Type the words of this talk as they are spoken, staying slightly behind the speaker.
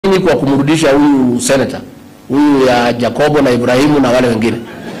nyinyi kwa kumrudisha huyu senator, huyu ya Jacobo na Ibrahimu na wale wengine.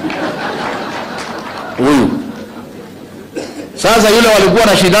 Huyu. Sasa yule walikuwa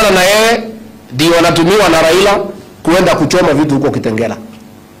na shidana na yeye, ndio wanatumiwa na Raila kuenda kuchoma vitu huko Kitengela.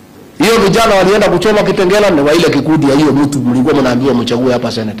 Hiyo vijana walienda kuchoma Kitengela ni wa ile kikundi ya hiyo mtu mlikuwa mnaambiwa mchague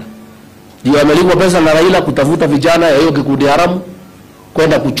hapa senator. Ndio wamelipwa pesa na Raila kutafuta vijana ya hiyo kikundi haramu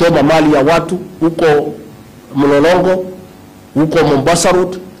kwenda kuchoma mali ya watu huko Mlolongo, huko Mombasa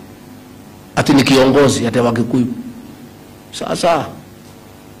Road. Ati ni kiongozi ati wa Kikuyu. Sasa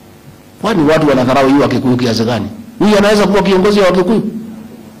kwani watu wanadharau hiyo Kikuyu kiasi gani? Huyu anaweza kuwa kiongozi wa Kikuyu?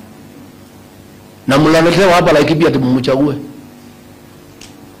 Na mlaletewa hapa Laikipia ati mumchague.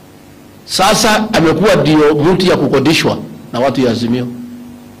 Sasa amekuwa ndio mtu ya kukodishwa na watu ya Azimio.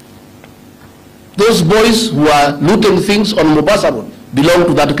 Those boys who are looting things on Mombasa Road belong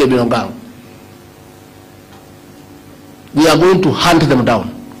to that criminal gang. We are going to hunt them down.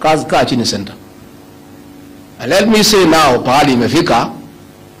 Kaa chini center. And let me say now, pahali imefika,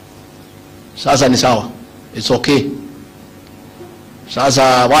 sasa ni sawa. It's okay.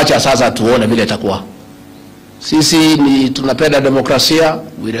 Sasa wacha sasa tuone vile itakuwa. Sisi ni tunapenda demokrasia,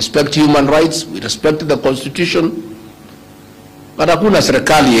 we respect human rights, we respect the constitution. But hakuna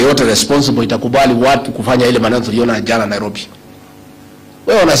serikali yeyote responsible itakubali watu kufanya ile maneno tuliona jana Nairobi.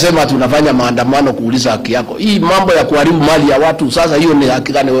 Wewe unasema tunafanya maandamano kuuliza haki yako. Hii mambo ya kuharibu mali ya watu, sasa hiyo ni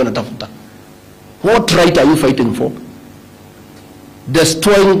haki gani wewe unatafuta? What right are you fighting for?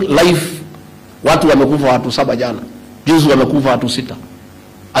 Destroying life. Watu wamekufa watu 7 jana. Juzi wamekufa watu 6.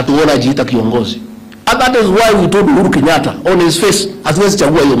 Atuona jiita kiongozi. And that is why we told Uhuru Kenyatta on his face, hatuwezi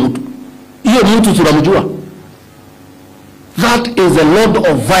chagua hiyo mtu. Hiyo ni mtu tunamjua. That is a lot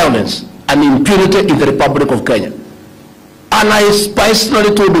of violence and impunity in the Republic of Kenya. And I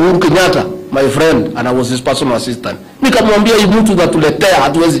personally told Uhuru Kenyatta, my friend, and I was his personal assistant, nikamwambia hii mtu tuletea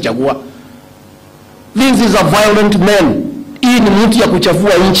hatuwezi chagua. This is a violent man. Hii ni mtu ya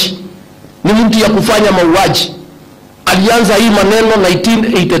kuchafua nchi. Ni mtu ya kufanya mauaji. Alianza hii maneno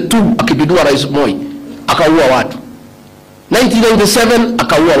 1982 akipindua Rais Moi, akaua watu. 1997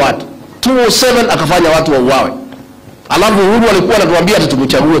 akaua watu. 2007 akafanya watu wauawe. Alafu Uhuru alikuwa anatuambia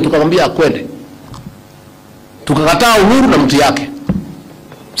tumchague, tukamwambia akwende. Tukakataa Uhuru na mtu yake.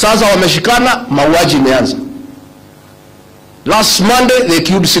 Sasa wameshikana, mauaji imeanza. Last Monday they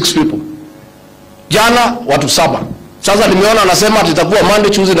killed 6 people. Jana watu 7. Sasa nimeona anasema tutakuwa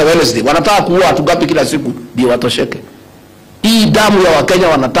Monday, Tuesday na Wednesday. Wanataka kuua watu gapi kila siku ndio watosheke. Hii damu ya Wakenya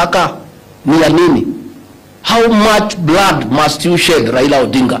wanataka ni ya nini? How much blood must you shed, Raila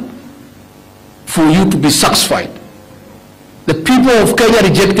Odinga, for you to be satisfied? The people of Kenya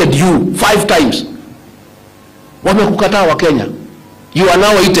rejected you 5 times. Wamekukataa wa Kenya. You are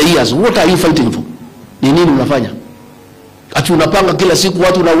now 8 years. What are you fighting for? Ni nini mnafanya? Ati unapanga kila siku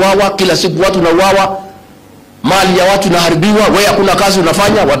watu wanauawa, kila siku watu wanauawa, mali ya watu inaharibiwa, wewe hakuna kazi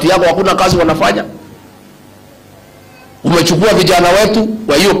unafanya, watu yako hakuna kazi wanafanya. Umechukua vijana wetu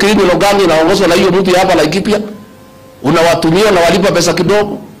wa hiyo criminal gang inaongozwa na hiyo mtu hapa Laikipia, unawatumia na walipa pesa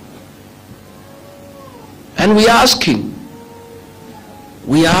kidogo. And we are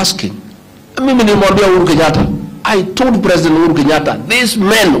asking. Mimi nimwambia Uhuru Kenyatta, I told President Uhuru Kenyatta, this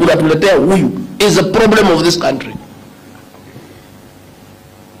man unatuletea huyu is a problem of this country.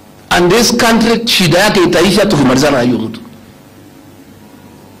 And this country shida yake itaisha tukimalizana na hiyo mtu.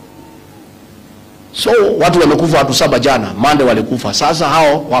 So watu wamekufa watu 7 jana, Monday walikufa. Sasa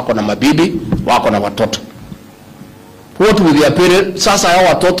hao wako na mabibi, wako na watoto. What will their parents? Sasa hao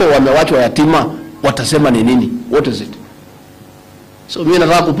watoto wamewachwa yatima, watasema ni nini? What is it? So mimi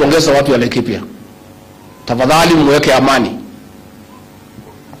nataka kupongeza watu wa Laikipia. Tafadhali muweke amani.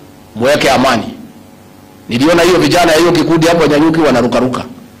 Muweke amani. Niliona hiyo vijana hiyo kikundi hapo Nyanyuki wanarukaruka.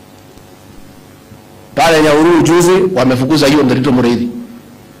 Pale Nyahururu juzi wamefukuza hiyo Ndrito Mureithi.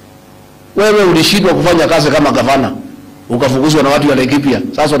 Wewe ulishindwa kufanya kazi kama gavana, ukafukuzwa na watu wa Laikipia.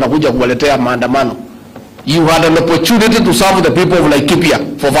 Sasa unakuja kuwaletea maandamano. You had an opportunity to serve the people of Laikipia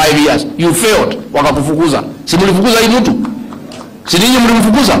for 5 years. You failed, wakakufukuza. Si mlifukuza hii mtu? Si ninyi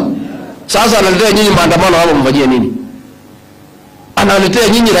mlimfukuza? Sasa analetea nyinyi maandamano hapo mfanyie nini? Analetea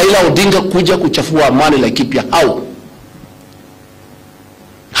nyinyi Raila Odinga kuja kuchafua amani Laikipia. How?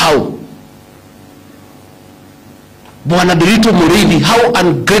 Bwana Ndrito Mureithi, how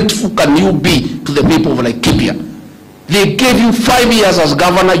ungrateful can you be to the people of Laikipia? They gave you 5 years as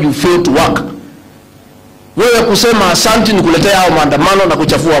governor, you failed to work. Wewe kusema asante ni kuletea hao maandamano na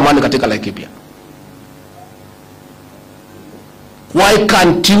kuchafua amani katika Laikipia. Why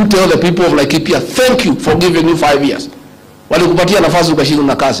can't you tell the people of Laikipia, thank you for giving you 5 years? Walikupatia nafasi ukashindwa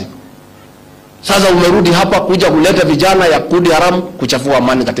na kazi. Sasa umerudi hapa kuja kuleta vijana ya kundi haramu kuchafua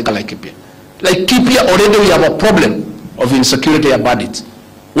amani katika Laikipia. Laikipia already we have a problem of insecurity ya bandits.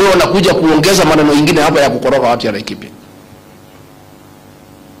 Wewe unakuja kuongeza maneno mengine hapa ya kukoroga watu ya Laikipia.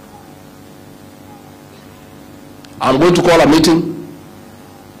 I'm going to call a meeting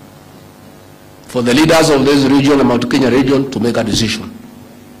for the leaders of this region, the Mount Kenya region, to make a decision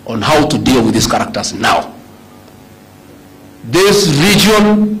on how to deal with these characters now. This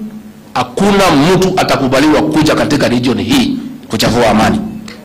region, hakuna mtu atakubaliwa kuja katika region hii kuchafua amani.